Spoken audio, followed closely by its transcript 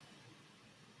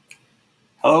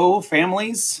Hello,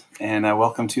 families, and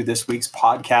welcome to this week's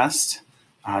podcast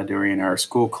during our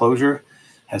school closure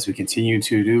as we continue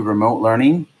to do remote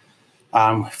learning.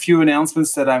 A few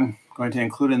announcements that I'm going to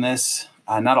include in this,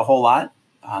 not a whole lot.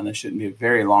 This shouldn't be a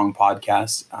very long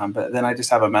podcast, but then I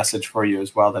just have a message for you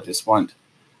as well that I just want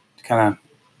to kind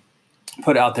of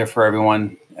put out there for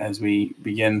everyone as we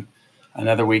begin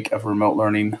another week of remote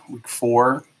learning, week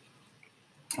 4.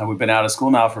 We've been out of school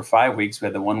now for 5 weeks. We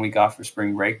had the 1 week off for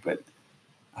spring break, but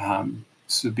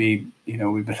this would be,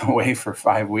 we've been away for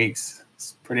 5 weeks.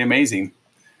 It's pretty amazing.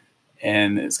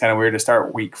 And it's kind of weird to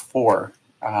start week 4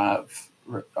 of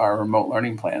our remote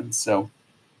learning plan. So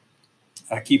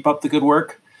keep up the good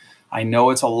work. I know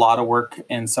it's a lot of work,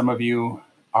 and some of you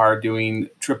are doing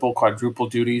triple, quadruple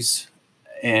duties,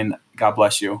 and God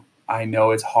bless you. I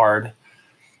know it's hard.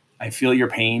 I feel your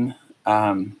pain.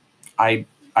 I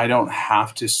don't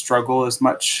have to struggle as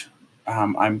much.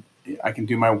 I can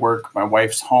do my work. My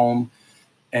wife's home,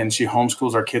 and she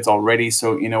homeschools our kids already.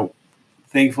 So,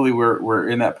 thankfully we're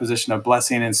in that position of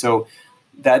blessing. And so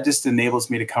that just enables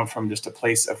me to come from just a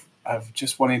place of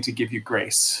just wanting to give you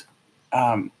grace,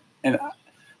 and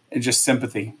just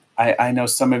sympathy. I know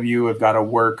some of you have got to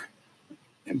work.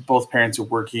 Both parents are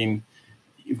working.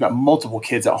 You've got multiple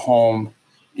kids at home,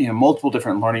 multiple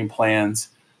different learning plans,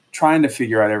 trying to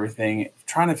figure out everything,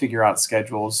 trying to figure out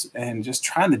schedules, and just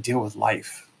trying to deal with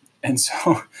life. And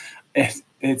so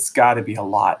it's got to be a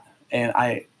lot. And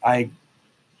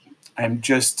I'm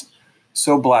just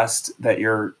so blessed that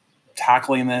you're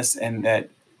tackling this, and that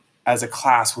as a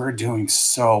class, we're doing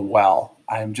so well.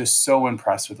 I'm just so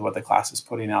impressed with what the class is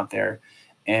putting out there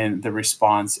and the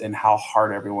response and how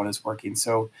hard everyone is working.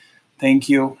 So thank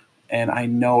you. And I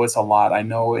know it's a lot. I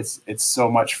know it's so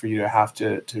much for you to have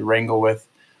to wrangle with.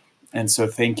 And so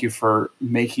thank you for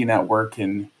making that work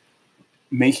and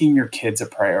making your kids a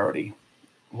priority.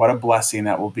 What a blessing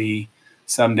that will be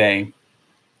someday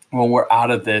when we're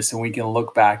out of this and we can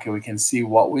look back and we can see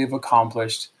what we've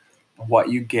accomplished, what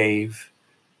you gave,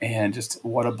 and just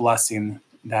what a blessing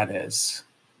that is.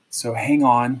 So hang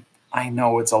on. I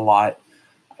know it's a lot.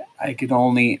 I can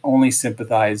only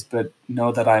sympathize, but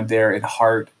know that I'm there in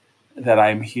heart, that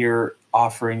I'm here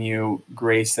offering you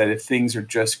grace, that if things are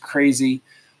just crazy.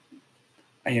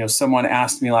 Someone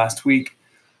asked me last week,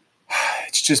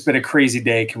 it's just been a crazy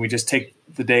day. Can we just take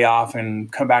the day off and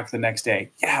come back the next day?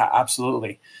 Yeah,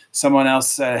 absolutely. Someone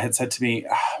else had said to me,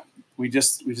 we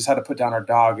just had to put down our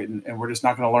dog, and we're just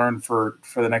not going to learn for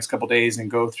the next couple of days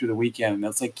and go through the weekend. And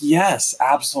it's like, yes,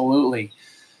 absolutely.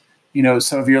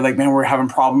 Some of you are like, man, we're having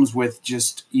problems with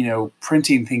just,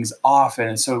 printing things off.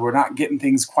 And so we're not getting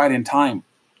things quite in time.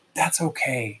 That's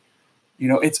okay.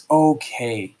 It's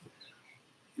okay.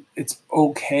 It's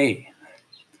okay.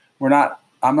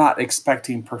 I'm not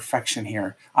expecting perfection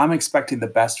here. I'm expecting the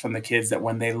best from the kids, that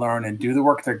when they learn and do the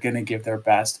work, they're going to give their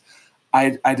best.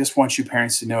 I just want you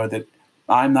parents to know that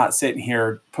I'm not sitting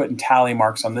here putting tally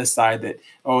marks on this side that,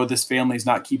 oh, this family's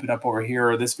not keeping up over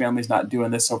here, or this family's not doing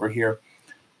this over here.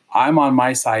 I'm on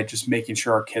my side just making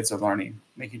sure our kids are learning,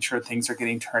 making sure things are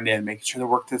getting turned in, making sure the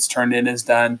work that's turned in is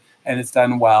done and it's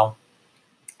done well,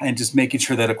 and just making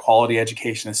sure that a quality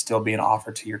education is still being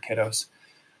offered to your kiddos.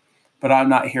 But I'm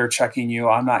not here checking you.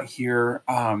 I'm not here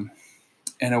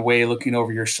in a way looking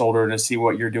over your shoulder to see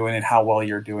what you're doing and how well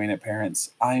you're doing it, parents.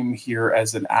 I'm here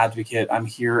as an advocate. I'm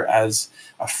here as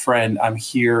a friend. I'm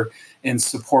here in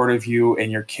support of you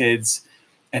and your kids.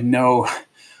 And no,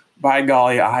 by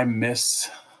golly, I miss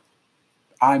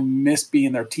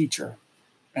being their teacher.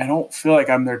 I don't feel like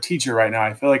I'm their teacher right now.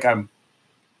 I feel like I'm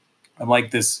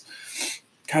like this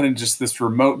kind of just this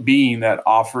remote being that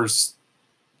offers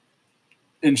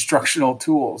instructional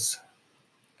tools.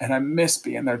 And I miss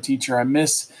being their teacher. I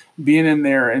miss being in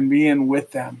there and being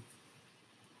with them.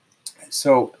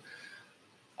 So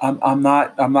I'm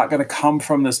not going to come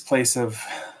from this place of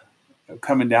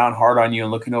coming down hard on you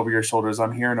and looking over your shoulders.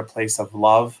 I'm here in a place of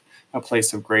love, a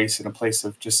place of grace, and a place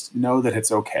of just know that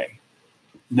it's okay.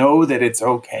 Know that it's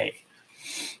okay.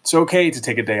 It's okay to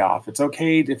take a day off. It's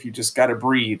okay if you just got to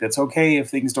breathe. It's okay if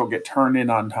things don't get turned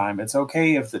in on time. It's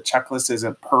okay if the checklist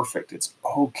isn't perfect. It's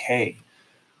okay.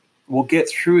 We'll get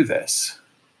through this.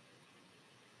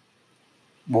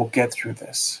 We'll get through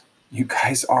this. You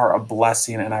guys are a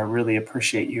blessing, and I really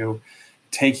appreciate you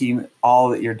taking all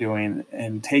that you're doing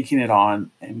and taking it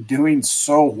on and doing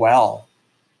so well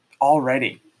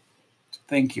already.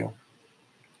 Thank you.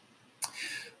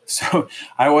 So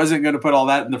I wasn't going to put all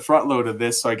that in the front load of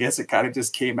this, so I guess it kind of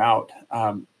just came out.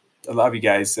 I love you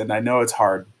guys, and I know it's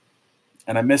hard,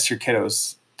 and I miss your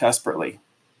kiddos desperately.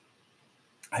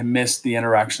 I miss the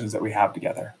interactions that we have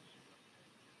together.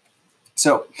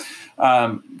 So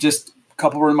just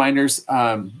couple reminders.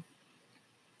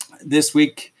 This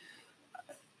week,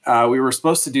 we were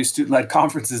supposed to do student-led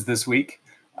conferences this week.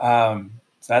 So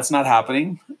that's not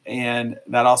happening. And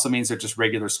that also means they're just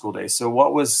regular school days. So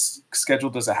what was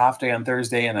scheduled as a half day on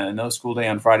Thursday and a no school day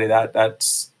on Friday,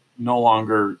 that's no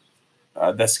longer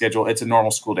the schedule. It's a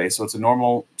normal school day. So it's a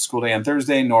normal school day on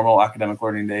Thursday, normal academic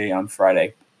learning day on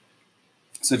Friday.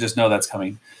 So just know that's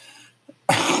coming.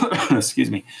 Excuse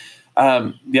me.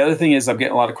 The other thing is I'm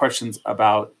getting a lot of questions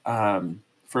about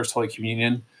First Holy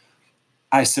Communion.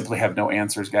 I simply have no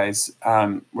answers, guys.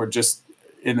 We're just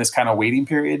in this kind of waiting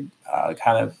period.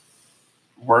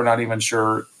 We're not even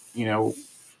sure,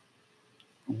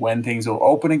 when things will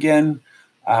open again.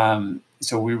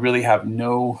 So we really have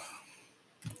no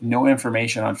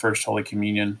information on First Holy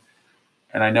Communion.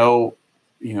 And I know,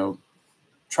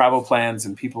 travel plans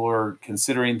and people are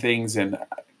considering things, and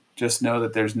just know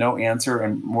that there's no answer.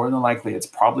 And more than likely, it's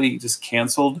probably just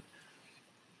canceled.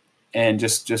 And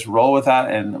just roll with that.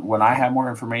 And when I have more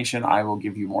information, I will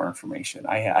give you more information.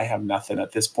 I have nothing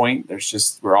at this point.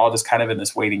 We're all just kind of in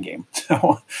this waiting game.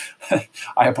 So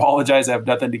I apologize. I have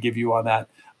nothing to give you on that.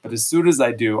 But as soon as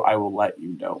I do, I will let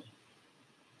you know.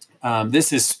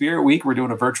 This is Spirit Week. We're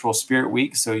doing a virtual Spirit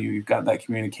Week. So you've got that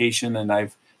communication. And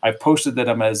I've posted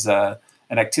them as an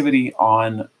activity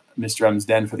on Mr. M's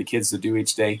Den for the kids to do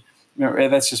each day.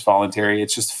 That's just voluntary.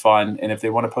 It's just fun. And if they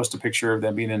want to post a picture of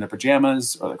them being in their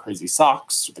pajamas or the crazy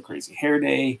socks or the crazy hair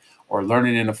day or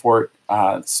learning in a fort,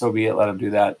 so be it. Let them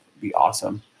do that. It'd be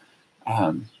awesome.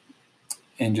 And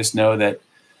just know that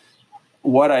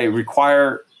what I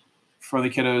require for the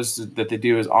kiddos that they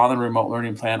do is on the remote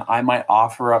learning plan. I might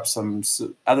offer up some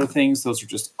other things. Those are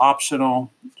just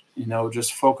optional.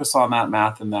 Just focus on that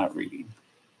math and that reading.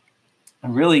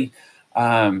 And really,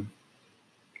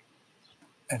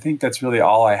 I think that's really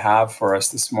all I have for us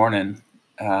this morning.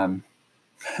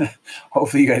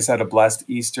 Hopefully you guys had a blessed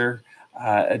Easter,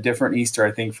 a different Easter,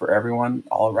 I think, for everyone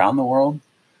all around the world.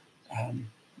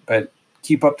 But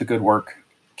keep up the good work.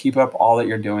 Keep up all that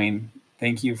you're doing.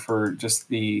 Thank you for just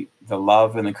the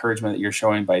love and encouragement that you're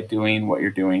showing by doing what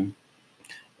you're doing.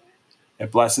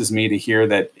 It blesses me to hear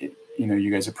that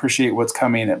you guys appreciate what's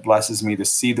coming. It blesses me to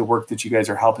see the work that you guys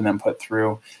are helping them put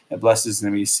through. It blesses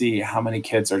me to see how many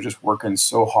kids are just working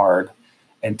so hard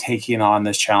and taking on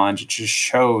this challenge. It just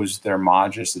shows their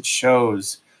modus. It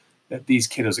shows that these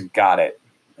kiddos have got it,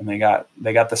 and they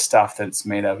got the stuff that it's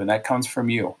made of, and that comes from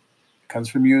you. It comes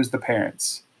from you as the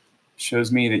parents. It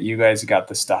shows me that you guys got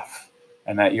the stuff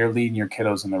and that you're leading your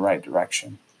kiddos in the right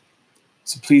direction.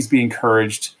 So please be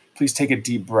encouraged. Please take a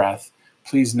deep breath.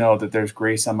 Please know that there's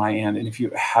grace on my end. And if you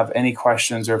have any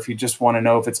questions, or if you just want to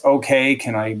know if it's okay,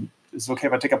 is it okay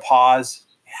if I take a pause?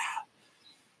 Yeah,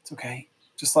 it's okay.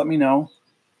 Just let me know.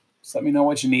 Just let me know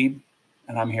what you need,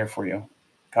 and I'm here for you.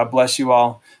 God bless you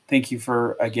all. Thank you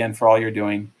for all you're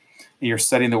doing. You're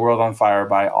setting the world on fire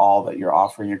by all that you're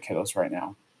offering your kiddos right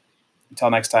now.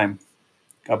 Until next time,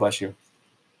 God bless you.